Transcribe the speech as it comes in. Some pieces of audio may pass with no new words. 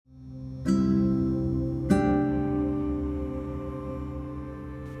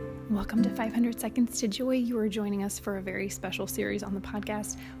Welcome to 500 Seconds to Joy. You are joining us for a very special series on the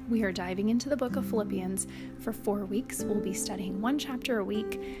podcast. We are diving into the book of Philippians. For 4 weeks, we'll be studying one chapter a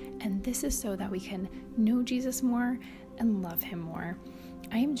week, and this is so that we can know Jesus more and love him more.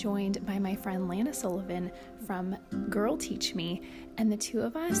 I am joined by my friend Lana Sullivan from Girl Teach Me, and the two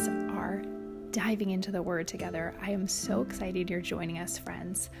of us are diving into the Word together. I am so excited you're joining us,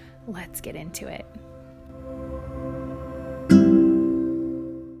 friends. Let's get into it.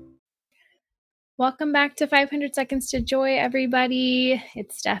 Welcome back to 500 Seconds to Joy, everybody.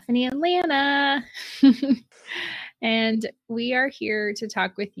 It's Stephanie and Lana. And we are here to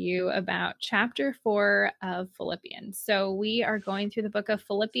talk with you about chapter 4 of Philippians. So we are going through the book of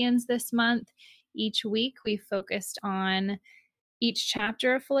Philippians this month. Each week we focused on each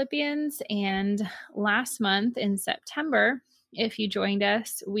chapter of Philippians. And last month in September, if you joined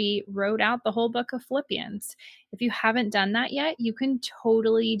us, we wrote out the whole book of Philippians. If you haven't done that yet, you can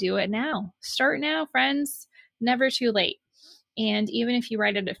totally do it now. Start now, friends. Never too late. And even if you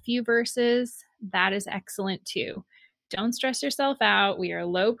write out a few verses, that is excellent too. Don't stress yourself out. We are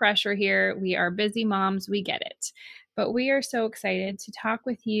low pressure here. We are busy moms. We get it. But we are so excited to talk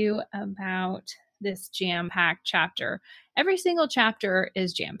with you about this jam-packed chapter. Every single chapter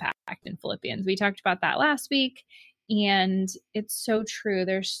is jam-packed in Philippians. We talked about that last week, and it's so true.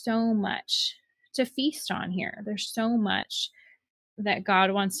 There's so much to feast on here. There's so much that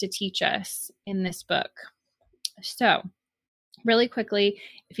God wants to teach us in this book. So, really quickly,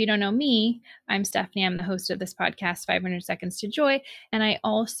 if you don't know me, I'm Stephanie. I'm the host of this podcast, 500 Seconds to Joy, and I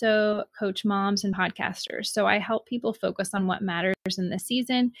also coach moms and podcasters. So I help people focus on what matters in this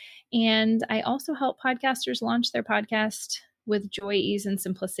season, and I also help podcasters launch their podcast with joy, ease, and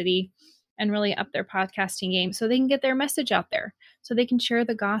simplicity, and really up their podcasting game so they can get their message out there, so they can share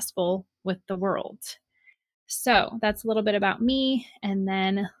the gospel with the world. So that's a little bit about me. And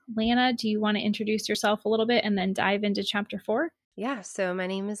then Lana, do you want to introduce yourself a little bit and then dive into chapter 4? Yeah, so my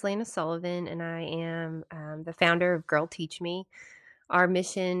name is Lana Sullivan, and I am the founder of Girl Teach Me. Our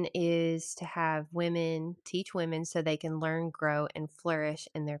mission is to have women teach women so they can learn, grow, and flourish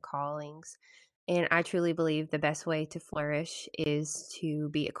in their callings. And I truly believe the best way to flourish is to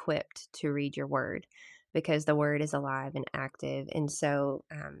be equipped to read your word, because the word is alive and active. And so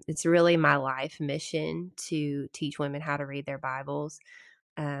it's really my life mission to teach women how to read their Bibles.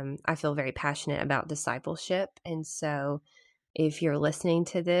 I feel very passionate about discipleship. And so if you're listening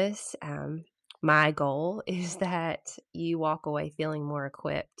to this, my goal is that you walk away feeling more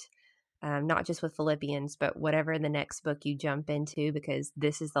equipped, not just with Philippians, but whatever the next book you jump into, because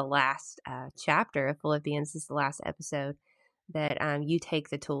this is the last chapter of Philippians. This is the last episode, that you take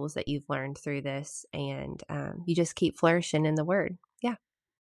the tools that you've learned through this and you just keep flourishing in the word. Yeah.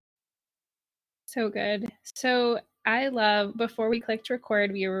 So good. So I love, before we clicked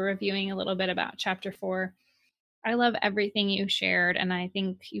record, we were reviewing a little bit about chapter 4. I love everything you shared, and I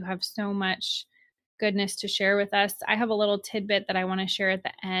think you have so much goodness to share with us. I have a little tidbit that I want to share at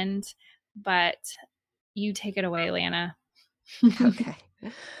the end, but you take it away, Lana. Okay.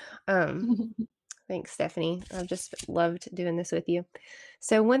 Thanks, Stephanie. I've just loved doing this with you.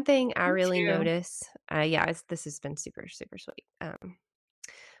 So one thing I Me really too. notice, this has been super, super sweet.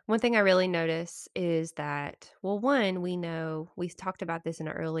 One thing I really notice is that, well, one, we know, we talked about this in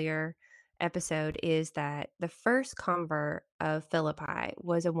an earlier episode, is that the first convert of Philippi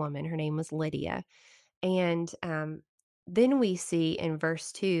was a woman. Her name was Lydia. And then we see in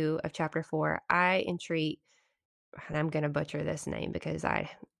verse 2 of chapter 4, I entreat, and I'm going to butcher this name because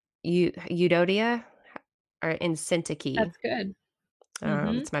Eudodia or in Syntyche. That's good.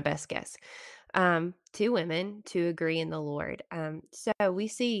 It's my best guess. Two women to agree in the Lord. So we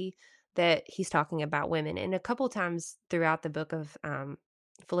see that he's talking about women, and a couple times throughout the book of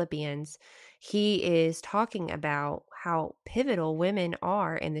Philippians, he is talking about how pivotal women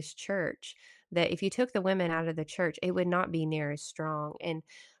are in this church. That if you took the women out of the church, it would not be near as strong. And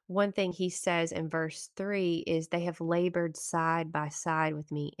one thing he says in verse 3 is, they have labored side by side with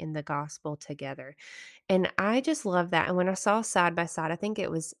me in the gospel together. And I just love that. And when I saw side by side, I think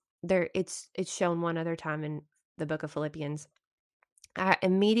it was there, it's shown one other time in the book of Philippians. I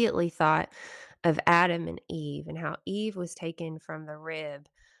immediately thought of Adam and Eve, and how Eve was taken from the rib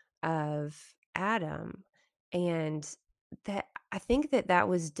of Adam. And that, I think that that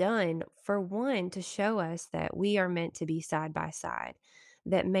was done, for one, to show us that we are meant to be side by side,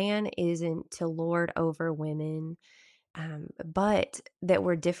 that man isn't to lord over women, But that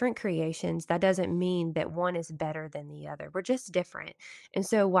we're different creations, that doesn't mean that one is better than the other. We're just different. And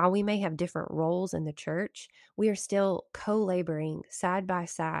so while we may have different roles in the church, we are still co laboring side by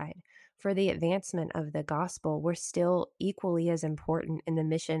side for the advancement of the gospel. We're still equally as important in the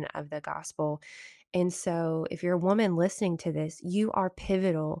mission of the gospel. And so if you're a woman listening to this, you are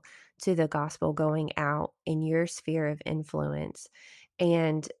pivotal to the gospel going out in your sphere of influence.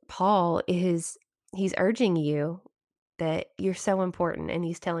 And Paul is he's urging you that you're so important, and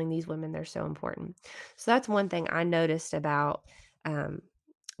he's telling these women they're so important. So that's one thing I noticed about um,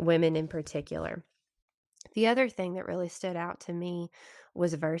 women in particular. The other thing that really stood out to me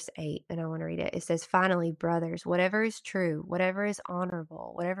was verse 8, and I want to read it. It says, "Finally, brothers, whatever is true, whatever is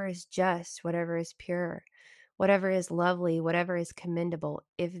honorable, whatever is just, whatever is pure, whatever is lovely, whatever is commendable,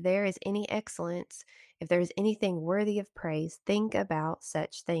 if there is any excellence, if there is anything worthy of praise, think about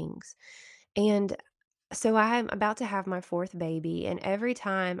such things." And so I'm about to have my 4th baby, and every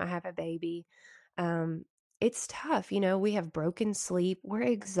time I have a baby, um, it's tough. We have broken sleep. We're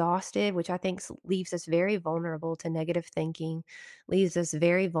exhausted, which I think leaves us very vulnerable to negative thinking, leaves us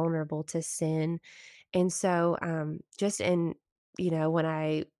very vulnerable to sin. And so, when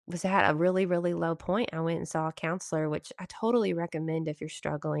I was at a really, really low point, I went and saw a counselor, which I totally recommend if you're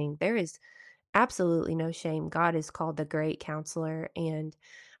struggling. There is absolutely no shame. God is called the great counselor, and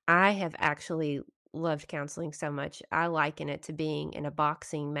I have actually loved counseling so much. I liken it to being in a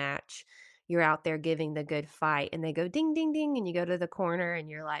boxing match. You're out there giving the good fight, and they go ding, ding, ding, and you go to the corner and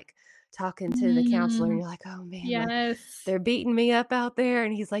you're like talking to the counselor, and Mm, you're like, oh man, like yes. they're beating me up out there.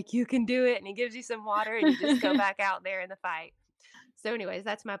 And he's like, you can do it. And he gives you some water, and you just go back out there in the fight. So, anyways,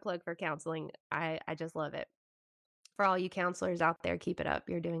 that's my plug for counseling. I just love it. For all you counselors out there, keep it up.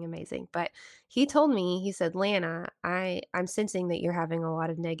 You're doing amazing. But he told me, he said, Lana, I'm sensing that you're having a lot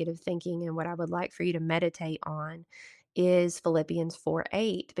of negative thinking. And what I would like for you to meditate on is Philippians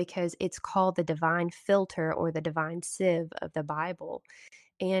 4:8, because it's called the divine filter or the divine sieve of the Bible.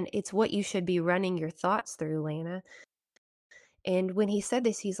 And it's what you should be running your thoughts through, Lana. And when he said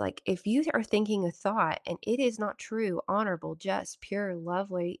this, he's like, if you are thinking a thought and it is not true, honorable, just, pure,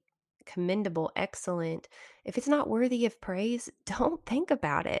 lovely, commendable, excellent, if it's not worthy of praise, don't think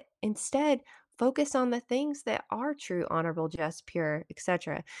about it. Instead, focus on the things that are true, honorable, just, pure,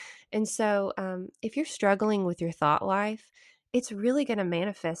 etc. And so, if you're struggling with your thought life, it's really going to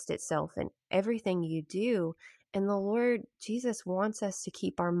manifest itself in everything you do. And the Lord Jesus wants us to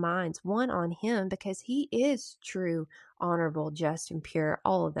keep our minds one on Him because He is true, honorable, just, and pure,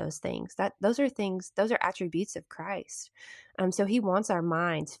 all of those things. Those are attributes of Christ. So he wants our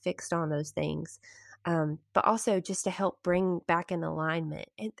minds fixed on those things. But also just to help bring back in alignment.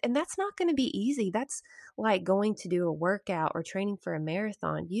 And that's not going to be easy. That's like going to do a workout or training for a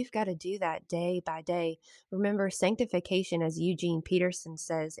marathon. You've got to do that day by day. Remember, sanctification, as Eugene Peterson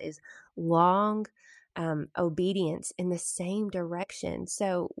says, is long obedience in the same direction.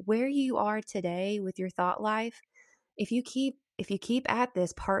 So where you are today with your thought life, if you keep at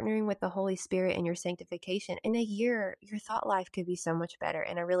this, partnering with the Holy Spirit in your sanctification, in a year, your thought life could be so much better.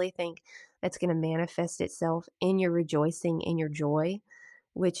 And I really think that's going to manifest itself in your rejoicing, in your joy,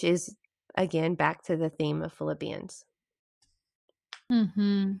 which is, again, back to the theme of Philippians.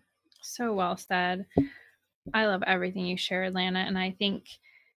 Hmm. So well said. I love everything you shared, Lana. And I think,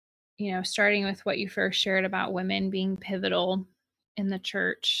 starting with what you first shared about women being pivotal in the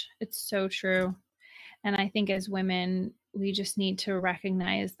church, it's so true. And I think as women, we just need to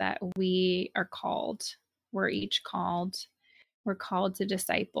recognize that we are called. We're each called. We're called to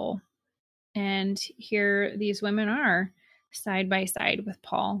disciple. And here these women are side by side with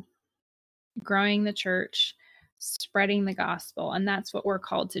Paul, growing the church, spreading the gospel. And that's what we're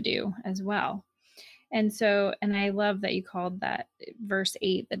called to do as well. And I love that you called that verse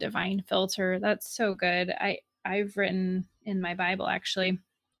 8 the divine filter. That's so good. I've written in my Bible, actually,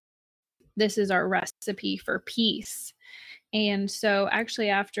 this is our recipe for peace. And so actually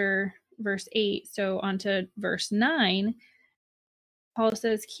after verse 8, so on to verse 9, Paul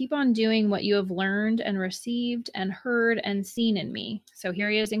says, keep on doing what you have learned and received and heard and seen in me. So here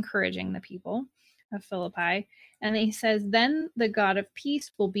he is encouraging the people of Philippi. And he says, then the God of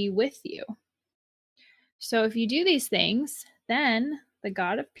peace will be with you. So if you do these things, then the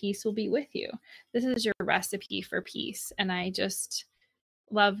God of peace will be with you. This is your recipe for peace. And I just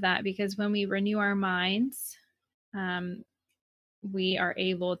love that, because when we renew our minds, um, we are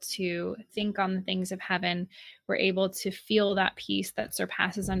able to think on the things of heaven. We're able to feel that peace that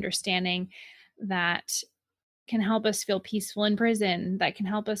surpasses understanding, that can help us feel peaceful in prison, that can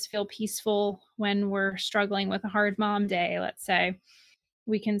help us feel peaceful when we're struggling with a hard mom day, let's say.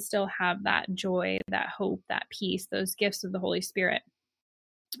 we can still have that joy, that hope, that peace, those gifts of the Holy Spirit,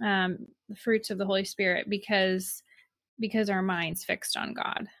 the fruits of the Holy Spirit, because our mind's fixed on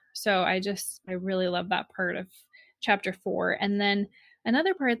God. So I really love that part of chapter 4. And then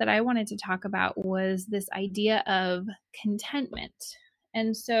another part that I wanted to talk about was this idea of contentment.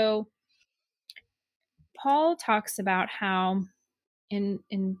 And so Paul talks about how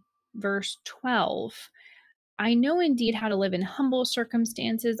in verse 12, I know indeed how to live in humble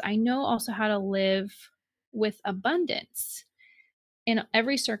circumstances. I know also how to live with abundance in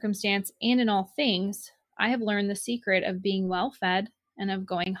every circumstance and in all things. I have learned the secret of being well fed and of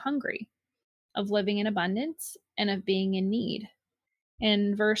going hungry, of living in abundance and of being in need.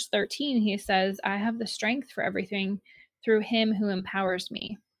 In verse 13, he says, I have the strength for everything through him who empowers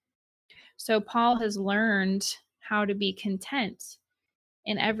me. So Paul has learned how to be content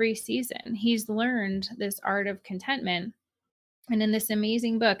in every season. He's learned this art of contentment. And in this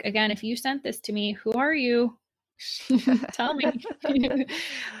amazing book, again, if you sent this to me, who are you? Tell me.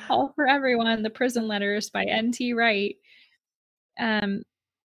 Paul for Everyone, The Prison Letters by N.T. Wright.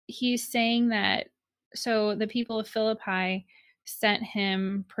 He's saying that, so the people of Philippi sent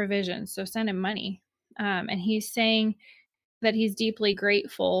him provisions, so sent him money. And he's saying that he's deeply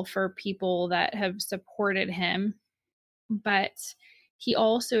grateful for people that have supported him, but he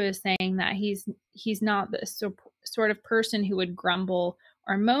also is saying that he's not the sort of person who would grumble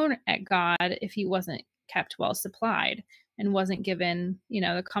or moan at God if he wasn't kept well supplied and wasn't given,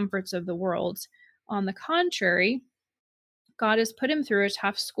 the comforts of the world. On the contrary, God has put him through a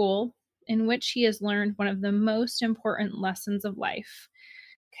tough school in which he has learned one of the most important lessons of life: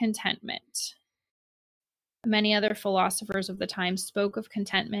 contentment. Many other philosophers of the time spoke of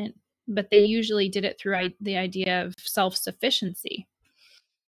contentment, but they usually did it through the idea of self-sufficiency.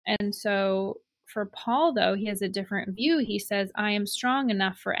 And so for Paul, though, he has a different view. He says, I am strong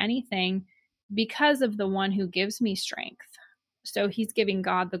enough for anything because of the one who gives me strength. So he's giving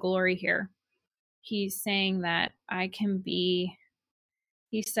God the glory here. He's saying that I can be,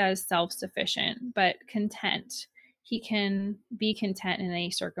 he says, self-sufficient, but content. He can be content in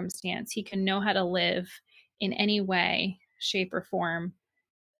any circumstance. He can know how to live in any way, shape, or form,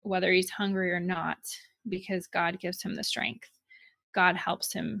 whether he's hungry or not, because God gives him the strength. God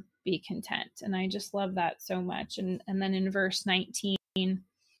helps him be content. And I just love that so much. And then in verse 19,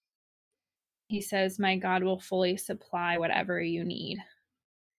 he says, my God will fully supply whatever you need.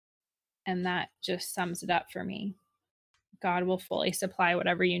 And that just sums it up for me. God will fully supply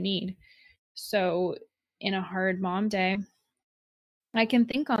whatever you need. So in a hard mom day, I can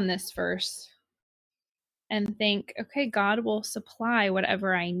think on this verse and think, okay, God will supply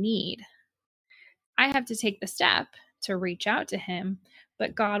whatever I need. I have to take the step to reach out to him,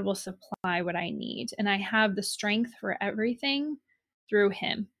 but God will supply what I need. And I have the strength for everything through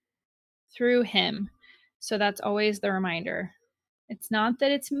him. So that's always the reminder. It's not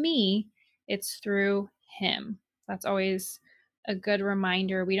that it's me, it's through him. That's always a good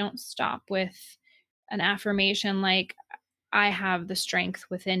reminder. We don't stop with an affirmation like, I have the strength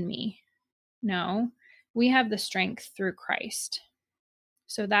within me. No, we have the strength through Christ.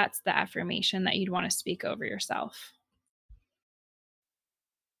 So that's the affirmation that you'd want to speak over yourself.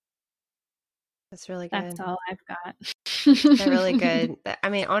 That's really good. That's all I've got. They're really good. I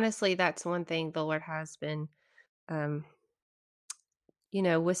mean, honestly, that's one thing the Lord has been,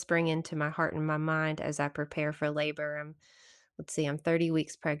 whispering into my heart and my mind as I prepare for labor. I'm 30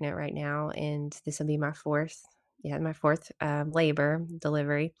 weeks pregnant right now, and this will be my fourth labor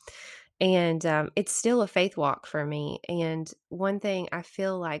delivery. And it's still a faith walk for me. And one thing I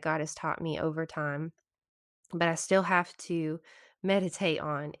feel like God has taught me over time, but I still have to meditate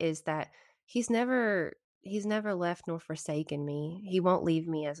on, is that he's never left nor forsaken me. He won't leave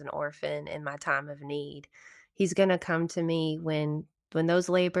me as an orphan in my time of need. He's going to come to me when those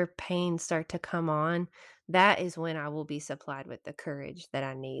labor pains start to come on. That is when I will be supplied with the courage that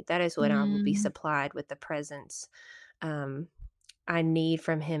I need. That is when I will be supplied with the presence I need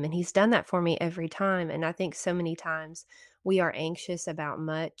from him. And he's done that for me every time. And I think so many times we are anxious about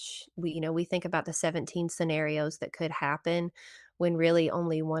much. We think about the 17 scenarios that could happen when really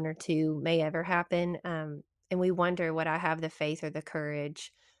only one or two may ever happen. And we wonder, would I have the faith or the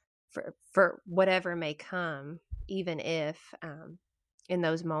courage for whatever may come, even if in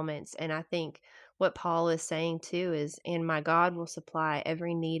those moments. And I think what Paul is saying too is, and my God will supply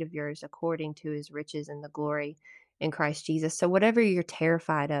every need of yours according to his riches and the glory in Christ Jesus. So whatever you're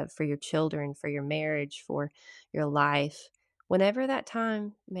terrified of for your children, for your marriage, for your life, whenever that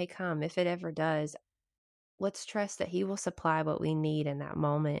time may come, if it ever does, let's trust that He will supply what we need in that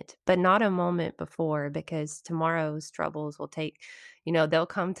moment, but not a moment before, because tomorrow's troubles will take, they'll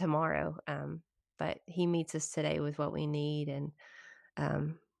come tomorrow. But He meets us today with what we need, and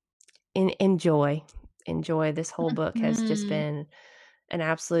um, enjoy. Enjoy. This whole book has just Mhm. been an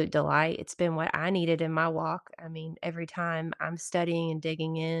absolute delight. It's been what I needed in my walk. I mean, every time I'm studying and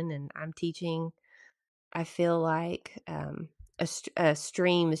digging in and I'm teaching, I feel like a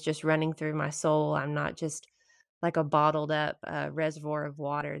stream is just running through my soul. I'm not just like a bottled up reservoir of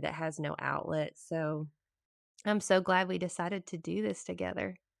water that has no outlet. So I'm so glad we decided to do this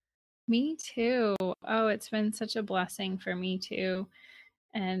together. Me too. Oh, it's been such a blessing for me too.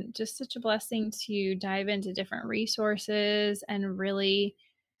 And just such a blessing to dive into different resources and really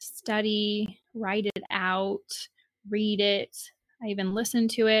study, write it out, read it. I even listened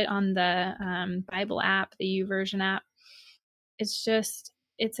to it on the Bible app, the YouVersion app.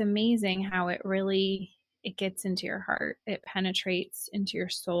 It's amazing how it gets into your heart. It penetrates into your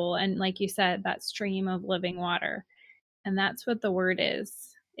soul. And like you said, that stream of living water. And that's what the word is.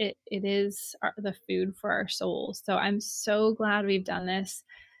 It is the food for our souls. So I'm so glad we've done this.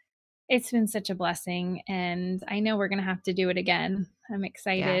 It's been such a blessing, and I know we're going to have to do it again. I'm Yeah,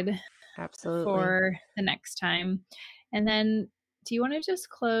 excited absolutely. for the next time. And then, do you want to just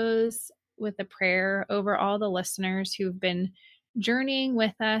close with a prayer over all the listeners who've been journeying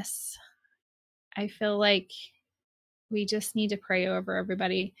with us? I feel like we just need to pray over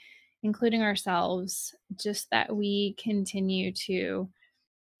everybody, including ourselves, just that we continue to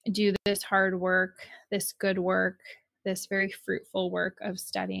do this hard work, this good work, this very fruitful work of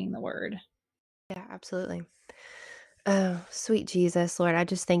studying the word. Yeah, absolutely. Oh, sweet Jesus, Lord, I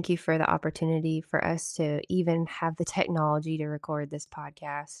just thank you for the opportunity for us to even have the technology to record this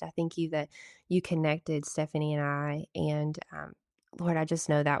podcast. I thank you that you connected Stephanie and I. And Lord, I just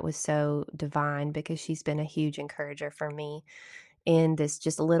know that was so divine, because she's been a huge encourager for me in this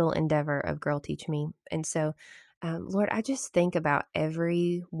just little endeavor of Girl Teach Me. And so, Lord, I just think about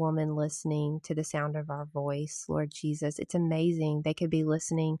every woman listening to the sound of our voice, Lord Jesus. It's amazing. They could be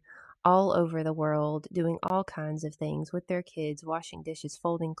listening all over the world, doing all kinds of things with their kids, washing dishes,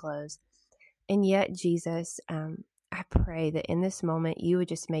 folding clothes. And yet, Jesus, I pray that in this moment, you would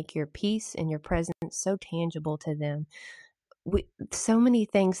just make your peace and your presence so tangible to them. So many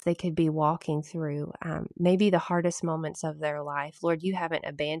things they could be walking through, maybe the hardest moments of their life. Lord, you haven't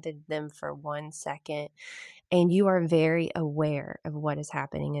abandoned them for 1 second, and you are very aware of what is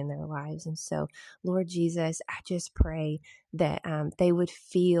happening in their lives. And so, Lord Jesus, I just pray that they would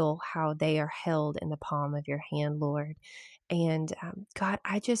feel how they are held in the palm of your hand, Lord. And God,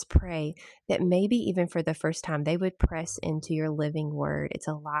 I just pray that maybe even for the first time, they would press into your living word. It's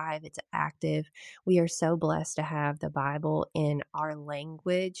alive, it's active. We are so blessed to have the Bible in our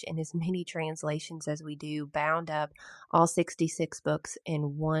language in as many translations as we do, bound up, all 66 books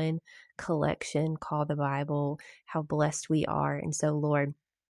in one collection called the Bible. How blessed we are. And so, Lord,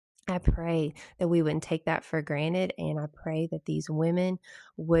 I pray that we wouldn't take that for granted. And I pray that these women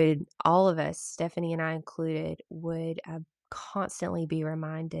would, all of us, Stephanie and I included, would constantly be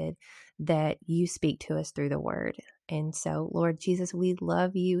reminded that you speak to us through the word. And so, Lord Jesus, we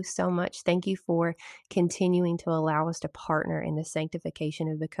love you so much. Thank you for continuing to allow us to partner in the sanctification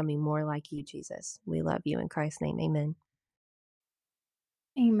of becoming more like you, Jesus. We love you in Christ's name. Amen.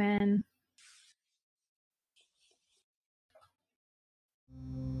 Amen.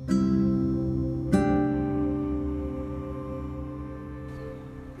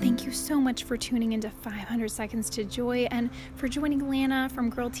 Thank you so much for tuning into 500 Seconds to Joy, and for joining Lana from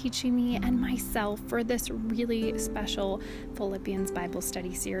Girl Teaching Me and myself for this really special Philippians Bible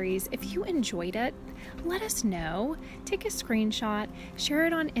study series. If you enjoyed it, let us know. Take a screenshot, share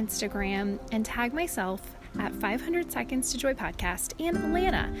it on Instagram, and tag myself at 500 Seconds to Joy Podcast and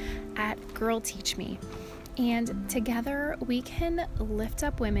Lana at Girl Teach Me. And together we can lift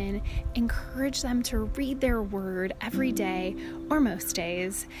up women, encourage them to read their word every day or most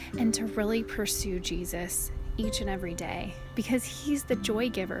days, and to really pursue Jesus each and every day, because he's the joy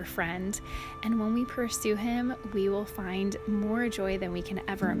giver, friend. And when we pursue him, we will find more joy than we can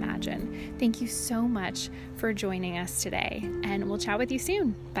ever imagine. Thank you so much for joining us today, and we'll chat with you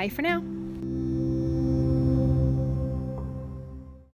soon. Bye for now.